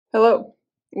Hello,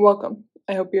 welcome.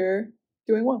 I hope you're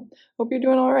doing well. Hope you're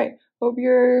doing all right. Hope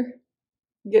you're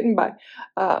getting by,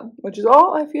 which is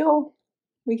all I feel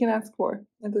we can ask for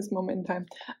at this moment in time.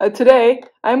 Today,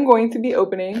 I'm going to be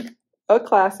opening a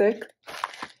classic,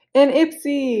 an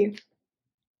Ipsy,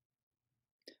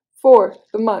 for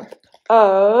the month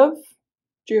of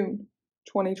June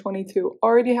 2022.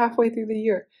 Already halfway through the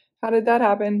year. How did that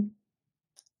happen?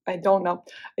 I don't know.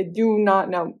 I do not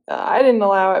know. I didn't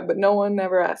allow it, but no one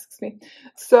ever asks me.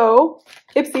 So,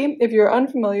 Ipsy, if you're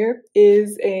unfamiliar,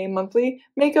 is a monthly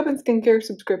makeup and skincare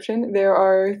subscription. There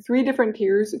are 3 different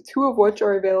tiers, 2 of which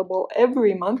are available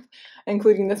every month,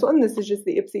 including this one. This is just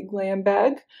the Ipsy Glam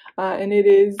bag, and it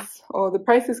is, the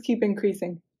prices keep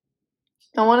increasing.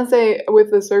 I want to say with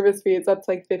the service fee, it's up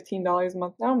to like $15 a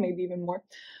month now, maybe even more.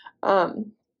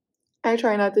 I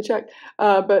try not to check,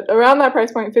 but around that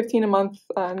price point, $15 a month,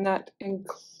 and that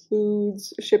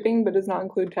includes shipping, but does not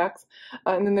include tax.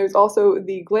 And then there's also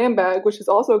the Glam bag, which has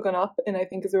also gone up, and I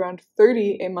think is around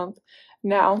 $30 a month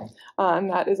now, and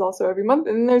that is also every month.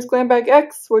 And then there's Glam bag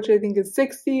X, which I think is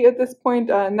 $60 at this point,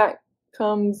 and that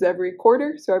comes every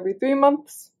quarter, so every 3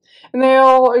 months. And they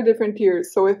all are different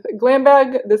tiers. So with Glam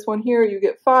bag, this one here, you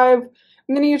get 5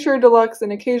 miniature, deluxe,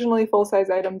 and occasionally full-size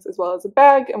items, as well as a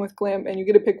bag, and with Glam, and you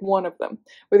get to pick 1 of them.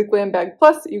 With Glam bag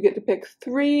Plus, you get to pick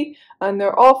 3, and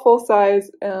they're all full-size,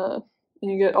 and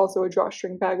you get also a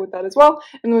drawstring bag with that as well.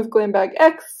 And with Glam bag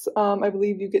X, I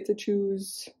believe you get to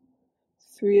choose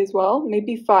 3 as well,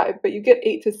 maybe 5, but you get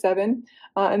 8 to 7,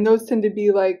 and those tend to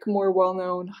be like more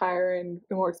well-known, higher and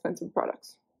more expensive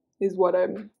products, is what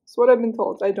I've been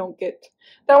told. I don't get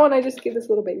that one. I just get this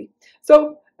little baby.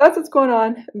 So that's what's going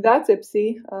on. That's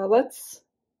Ipsy. Let's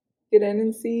get in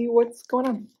and see what's going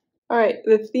on. All right,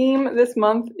 the theme this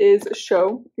month is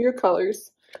show your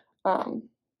colors. I'm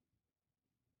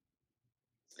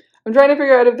trying to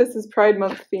figure out if this is Pride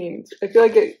Month themed. I feel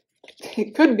like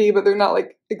it could be, but they're not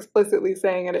like explicitly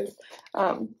saying it is.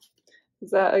 Is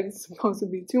that like supposed to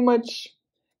be too much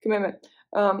commitment?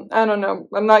 I don't know.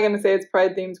 I'm not going to say it's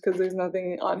Pride themed because there's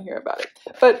nothing on here about it.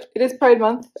 But it is Pride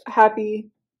Month.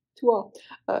 Happy to all.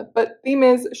 But theme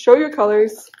is show your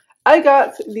colors. I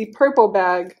got the purple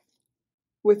bag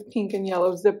with pink and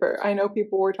yellow zipper. I know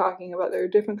people were talking about there are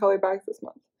different color bags this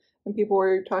month. And people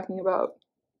were talking about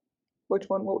which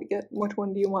one will we get? Which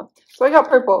one do you want? So I got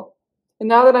purple. And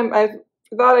now that I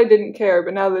thought I didn't care,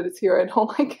 but now that it's here, I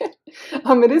don't like it.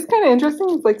 It is kind of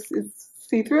interesting. It's like it's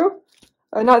see-through.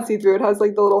 Not see-through, it has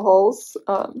like the little holes,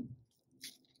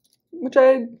 which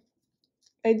I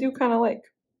do kind of like.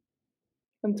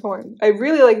 I'm torn. I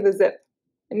really like the zip.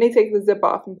 I may take the zip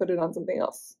off and put it on something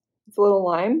else. It's a little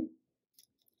lime.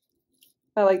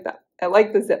 I like that. I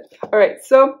like the zip. Alright,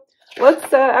 so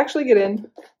let's actually get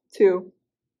into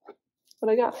what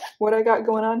I got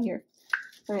going on here.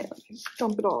 Alright, let me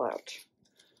dump it all out.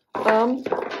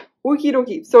 Okie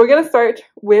dokie. So we're going to start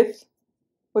with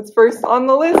what's first on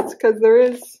the list, because there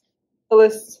is a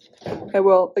list I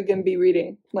will again be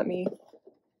reading. Let me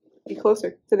be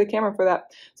closer to the camera for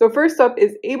that. So first up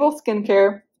is Able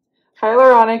Skincare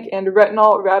Hyaluronic and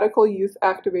Retinol Radical Youth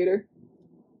Activator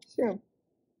Serum.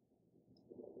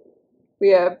 We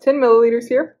have 10 milliliters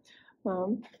here.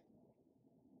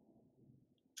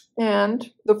 And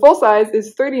the full size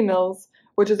is 30 mils,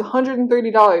 which is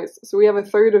 $130. So we have a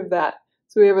third of that.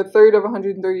 So we have a third of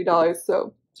 $130.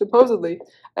 So supposedly,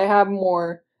 I have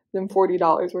more than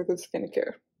 $40 worth of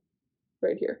skincare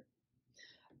right here.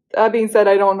 That being said,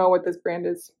 I don't know what this brand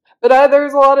is, but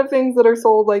there's a lot of things that are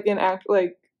sold like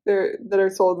that are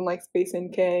sold in like Space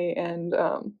NK and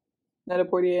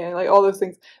Net-a-Porter and like all those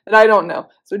things that I don't know.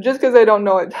 So just because I don't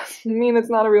know it doesn't mean it's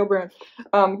not a real brand.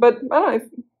 But I don't know if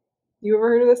you ever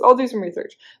heard of this. I'll do some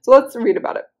research. So let's read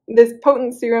about it. This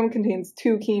potent serum contains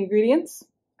 2 key ingredients: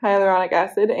 hyaluronic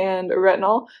acid and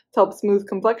retinol to help smooth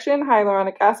complexion.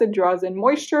 Hyaluronic acid draws in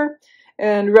moisture,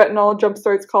 and retinol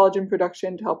jumpstarts collagen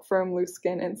production to help firm loose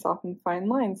skin and soften fine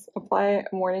lines. Apply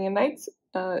morning and night,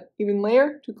 even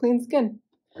layer to clean skin.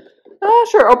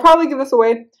 Sure, I'll probably give this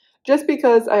away just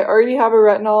because I already have a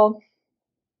retinol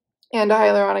and a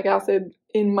hyaluronic acid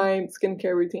in my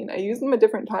skincare routine. I use them at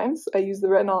different times. I use the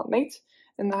retinol at night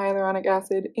and the hyaluronic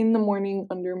acid in the morning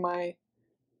under my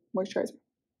moisturizer.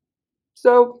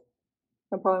 So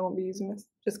I probably won't be using this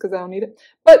just because I don't need it.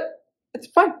 But it's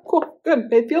fine. Cool.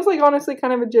 Good. It feels like honestly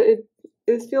kind of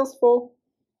it feels full.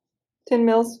 10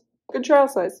 mils. Good trial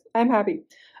size. I'm happy.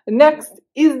 Next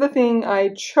is the thing I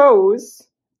chose.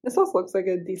 This also looks like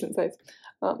a decent size.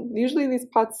 Usually these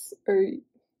pots are,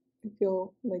 I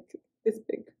feel like this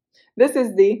big. This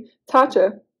is the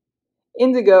Tatcha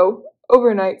Indigo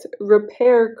Overnight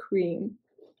Repair Cream.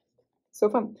 So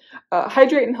fun.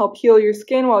 Hydrate and help heal your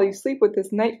skin while you sleep with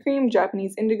this night cream,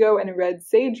 Japanese indigo, and red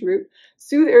sage root.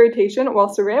 Soothe irritation,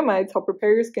 while ceramides help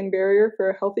repair your skin barrier for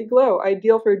a healthy glow.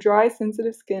 Ideal for dry,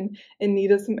 sensitive skin in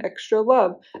need of some extra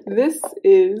love. This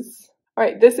is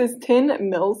Tin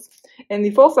Mills, and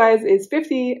the full size is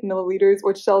 50 milliliters,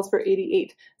 which sells for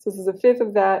 $88. So this is a fifth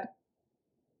of that.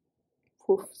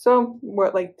 So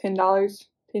what, like $10, $10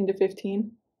 to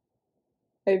 $15?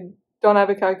 I don't have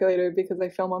a calculator because I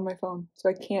film on my phone, so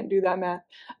I can't do that math.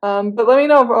 But let me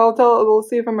know. We'll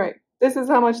see if I'm right. This is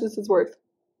how much this is worth.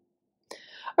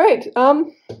 All right. Let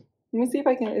me see if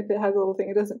I can. If it has a little thing,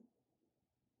 it doesn't.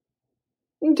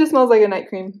 It just smells like a night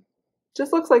cream.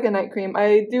 Just looks like a night cream.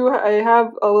 I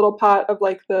have a little pot of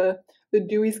like the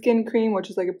dewy skin cream, which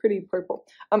is like a pretty purple.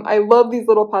 I love these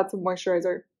little pots of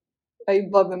moisturizer. I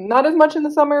love them. Not as much in the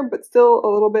summer, but still a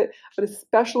little bit, but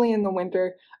especially in the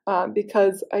winter,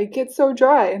 because I get so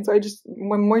dry, and so I'm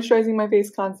moisturizing my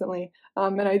face constantly,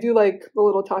 and I do like the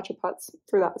little Tatcha pots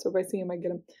for that, so if I see them, I get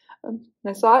them. And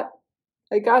I saw it,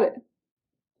 I got it,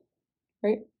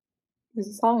 right? There's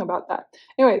a song about that.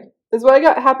 Anyway, this is what I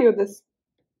got. Happy with this,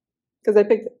 because I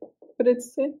picked it, but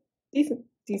it's decent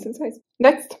size.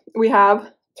 Next, we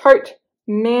have Tarte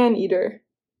Man-Eater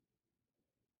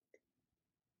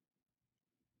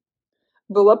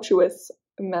Voluptuous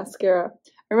mascara.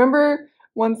 I remember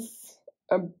once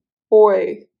a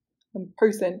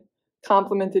person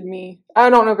complimented me. I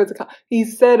don't know if it's he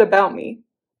said about me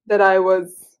that I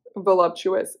was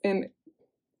voluptuous, and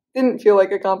didn't feel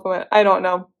like a compliment. I don't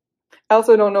know. I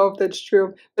also don't know if that's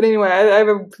true. But anyway, I have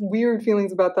weird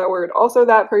feelings about that word. Also,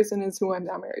 that person is who I'm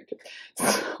now married to.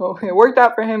 So it worked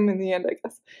out for him in the end, I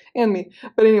guess. And me.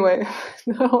 But anyway,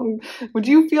 would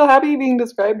you feel happy being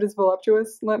described as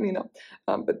voluptuous? Let me know.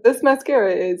 But this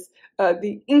mascara is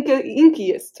the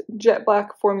inkiest jet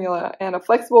black formula, and a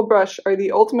flexible brush are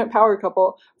the ultimate power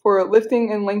couple for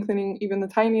lifting and lengthening even the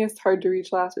tiniest,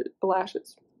 hard-to-reach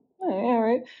lashes. All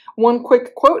right. One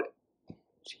quick quote.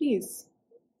 Jeez.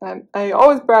 I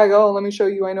always brag, oh, let me show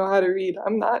you I know how to read.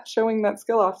 I'm not showing that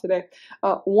skill off today.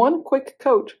 One quick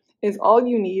coat is all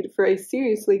you need for a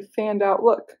seriously fanned out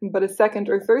look, but a second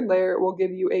or third layer will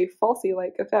give you a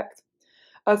falsy-like effect.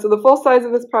 So the full size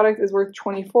of this product is worth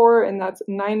 $24, and that's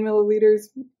 9 milliliters,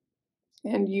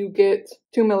 and you get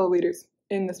 2 milliliters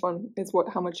in this one is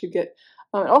how much you get.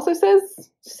 It also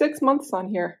says 6 months on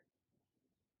here.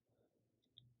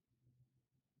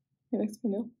 Next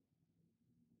window.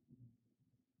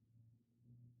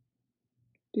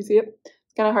 Do you see it?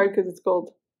 It's kind of hard because it's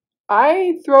gold.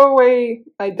 I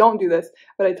don't do this,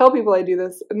 but I tell people I do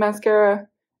this. Mascara,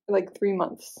 like 3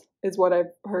 months is what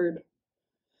I've heard.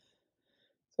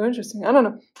 So interesting. I don't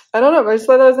know. I just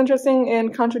thought that was interesting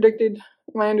and contradicted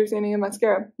my understanding of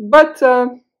mascara. But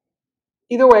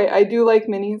either way, I do like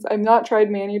minis. I've not tried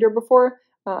Man-Eater before.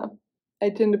 I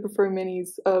tend to prefer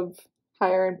minis of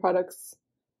higher end products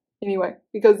anyway,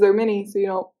 because they're mini, so you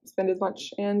don't spend as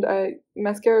much. And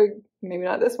mascara, maybe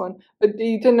not this one, but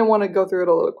you tend to want to go through it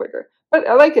a little quicker. But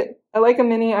I like it. I like a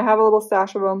mini. I have a little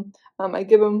stash of them. I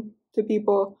give them to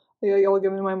people. I'll give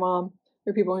them to my mom,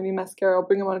 or people who need mascara. I'll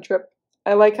bring them on a trip.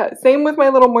 I like same with my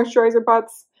little moisturizer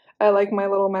pots. I like my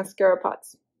little mascara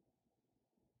pots.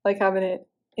 Like having it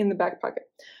in the back pocket.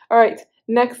 All right,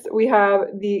 next we have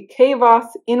the Kosas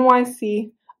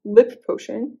NYC Lip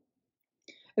Potion.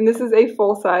 And this is a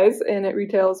full size, and it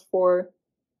retails for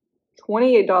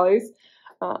 $28.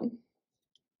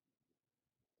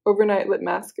 Overnight lip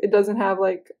mask. It doesn't have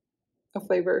like a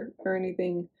flavor or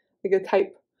anything, like a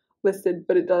type listed,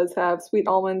 but it does have sweet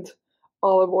almond,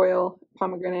 olive oil,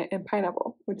 pomegranate, and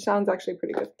pineapple, which sounds actually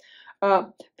pretty good.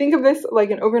 Think of this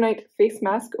like an overnight face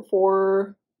mask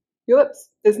for your lips.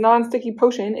 This non-sticky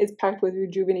potion is packed with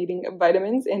rejuvenating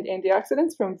vitamins and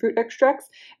antioxidants from fruit extracts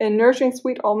and nourishing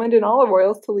sweet almond and olive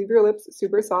oils to leave your lips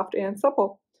super soft and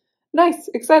supple. Nice,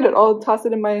 excited. I'll toss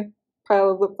it in my pile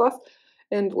of lip gloss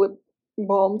and lip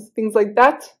balms, things like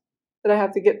that I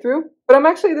have to get through. But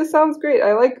this sounds great.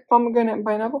 I like pomegranate and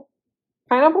pineapple.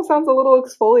 Pineapple sounds a little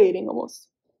exfoliating almost.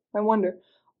 I wonder.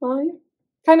 Yeah.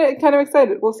 Kind of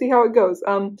excited. We'll see how it goes.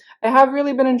 I have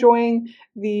really been enjoying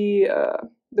the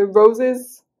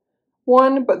roses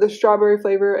one, but the strawberry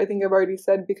flavor, I think I've already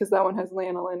said, because that one has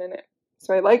lanolin in it.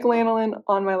 So I like lanolin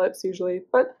on my lips usually,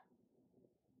 but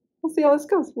we'll see how this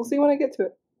goes. We'll see when I get to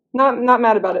it. Not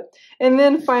mad about it. And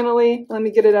then finally, let me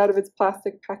get it out of its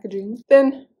plastic packaging.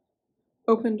 Then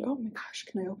opened. Oh my gosh,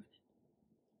 can I open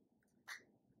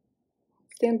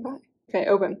it? Stand by. Okay,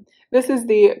 open. This is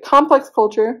the Complex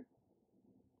Culture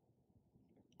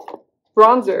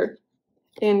bronzer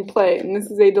in Play. And this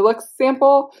is a deluxe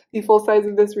sample. The full size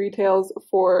of this retails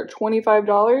for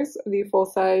 $25. The full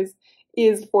size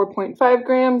is 4.5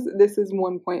 grams. This is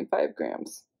 1.5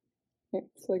 grams. Okay,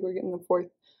 it's like we're getting the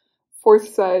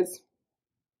fourth size.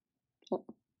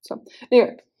 So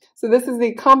anyway, so this is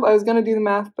the comp. I was going to do the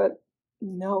math, but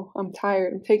no, I'm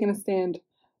tired. I'm taking a stand.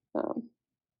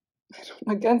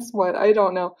 Against what? I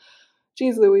don't know.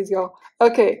 Jeez Louise, y'all.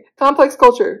 Okay, Complex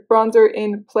Culture, bronzer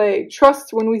in Play.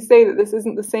 Trust when we say that this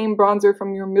isn't the same bronzer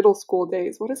from your middle school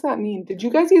days. What does that mean? Did you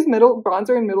guys use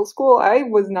bronzer in middle school? I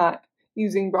was not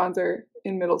using bronzer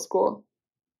in middle school.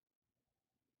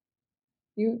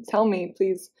 You tell me,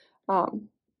 please.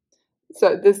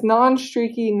 So this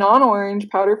non-streaky, non-orange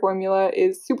powder formula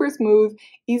is super smooth,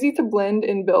 easy to blend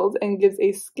and build, and gives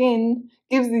the skin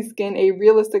a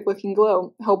realistic looking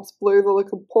glow. Helps blur the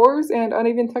look of pores and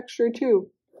uneven texture too.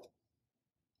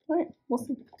 Alright, we'll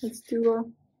see. Let's do a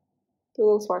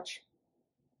little swatch.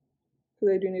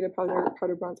 Because I do need a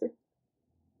powder bronzer.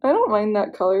 I don't mind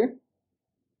that color.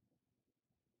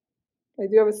 I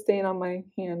do have a stain on my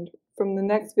hand from the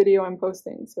next video I'm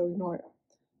posting, so ignore it.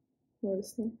 Ignore the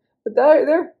stain. But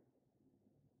there.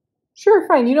 Sure,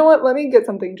 fine. You know what? Let me get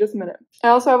something. Just a minute. I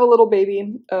also have a little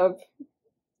baby of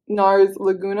NARS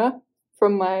Laguna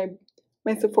from my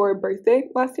Sephora birthday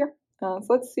last year. So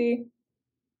let's see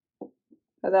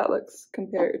how that looks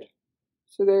compared.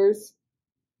 So there's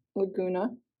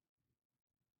Laguna.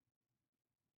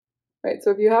 Right, so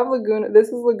if you have Laguna, this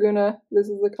is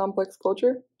the Complex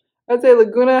Culture. I'd say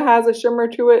Laguna has a shimmer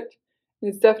to it.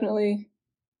 It's definitely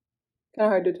kind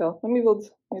of hard to tell. Let me build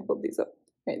these up.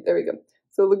 Right, there we go.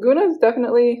 So Laguna is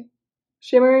definitely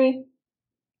shimmery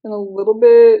and a little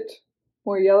bit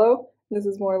more yellow. This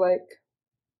is more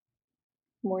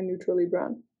neutrally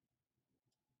brown.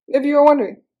 If you were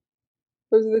wondering,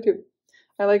 those are the two.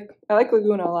 I like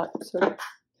Laguna a lot, so I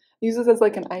use this as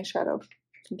like an eyeshadow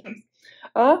sometimes.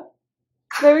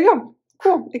 There we go.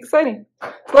 Cool, exciting.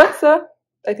 Let's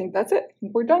I think that's it. I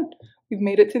think we're done. We've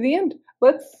made it to the end.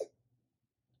 There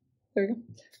we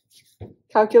go.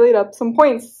 Calculate up some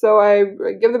points. So I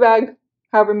give the bag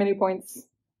however many points.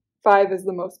 5 is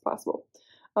the most possible.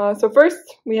 So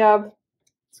first we have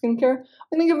skincare.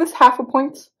 I'm going to give this half a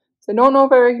point. So I don't know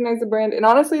if I recognize the brand. And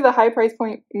honestly, the high price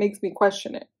point makes me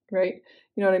question it, right?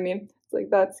 You know what I mean? It's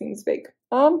like, that seems fake.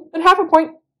 But half a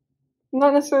point. I'm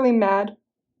not necessarily mad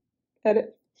at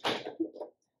it.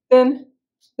 Then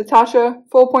Natasha,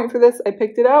 full point for this. I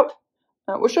picked it out.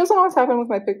 Which doesn't always happen with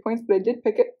my pick points, but I did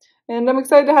pick it. And I'm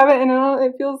excited to have it, and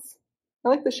it feels, I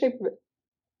like the shape of it.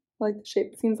 I like the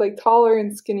shape. It seems like taller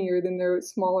and skinnier than their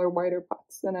smaller, wider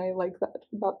pots, and I like that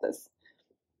about this.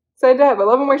 Excited to have it. I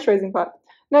love a moisturizing pot.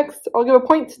 Next, I'll give a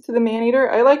point to the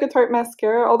Maneater. I like a Tarte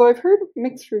mascara, although I've heard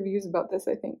mixed reviews about this,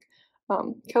 I think.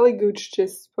 Kelly Gooch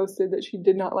just posted that she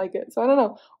did not like it, so I don't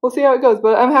know. We'll see how it goes,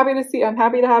 but I'm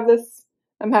happy to have this.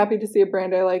 I'm happy to see a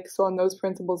brand I like, so on those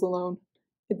principles alone,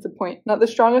 it's a point. Not the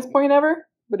strongest point ever,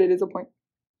 but it is a point.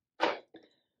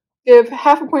 Give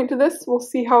half a point to this. We'll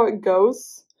see how it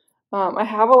goes. I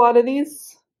have a lot of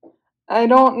these. I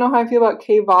don't know how I feel about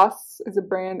Voss as a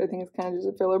brand. I think it's kind of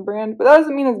just a filler brand, but that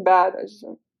doesn't mean it's bad.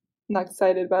 I'm not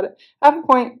excited about it. Half a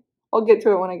point. I'll get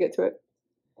to it when I get to it.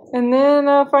 And then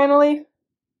finally,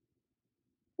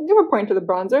 I'll give a point to the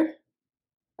bronzer.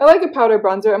 I like a powder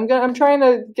bronzer. I'm trying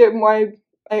to get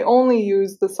I only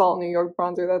use the Salt New York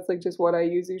bronzer. That's like just what I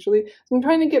use usually. So I'm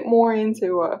trying to get more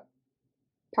into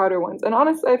powder ones. And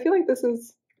honestly, I feel like this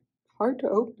is hard to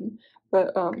open,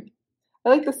 but I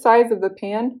like the size of the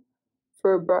pan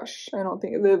for a brush. I don't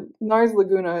think the NARS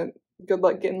Laguna, good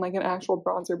luck getting like an actual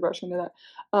bronzer brush into that.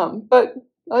 But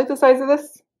I like the size of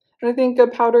this, and I think a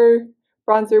powder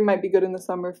bronzer might be good in the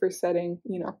summer for setting,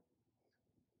 you know,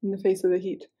 in the face of the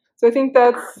heat. So I think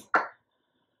that's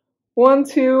 1,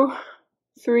 2,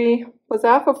 3 plus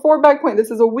half, a 4 bag point.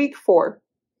 This is a weak 4.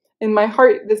 In my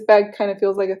heart, this bag kind of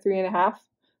feels like a 3.5,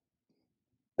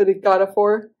 but it got a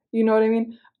 4. You know what I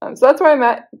mean? So that's where I'm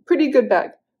at. Pretty good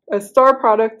bag. A star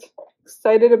product.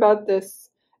 Excited about this.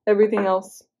 Everything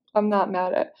else, I'm not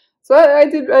mad at. So I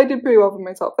did pretty well for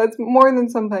myself. That's more than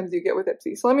sometimes you get with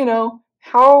Ipsy. So let me know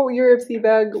how your Ipsy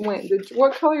bag went.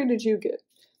 What color did you get?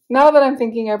 Now that I'm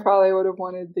thinking, I probably would have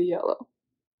wanted the yellow.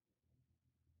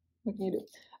 What can you do?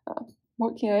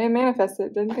 What can I manifest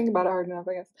it? Didn't think about it hard enough,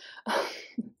 I guess.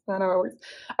 That's not how it works.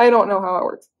 I don't know how it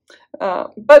works.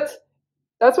 But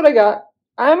that's what I got.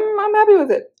 I'm happy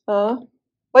with it.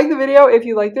 Like the video if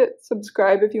you liked it.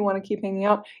 Subscribe if you want to keep hanging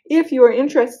out. If you are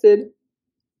interested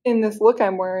in this look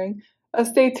I'm wearing,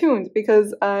 stay tuned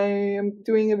because I am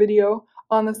doing a video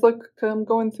on this look. I'm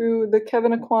going through the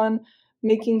Kevyn Aucoin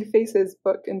making faces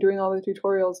book and doing all the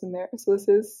tutorials in there. So this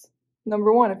is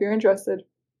number 1 if you're interested.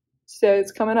 So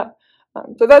it's coming up.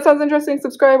 So if that sounds interesting,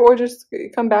 subscribe or just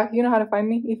come back. You know how to find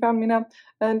me. You found me now.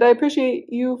 And I appreciate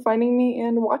you finding me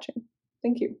and watching.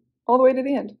 Thank you. All the way to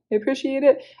the end. I appreciate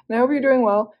it. And I hope you're doing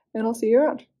well. And I'll see you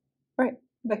around. All right.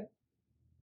 Bye.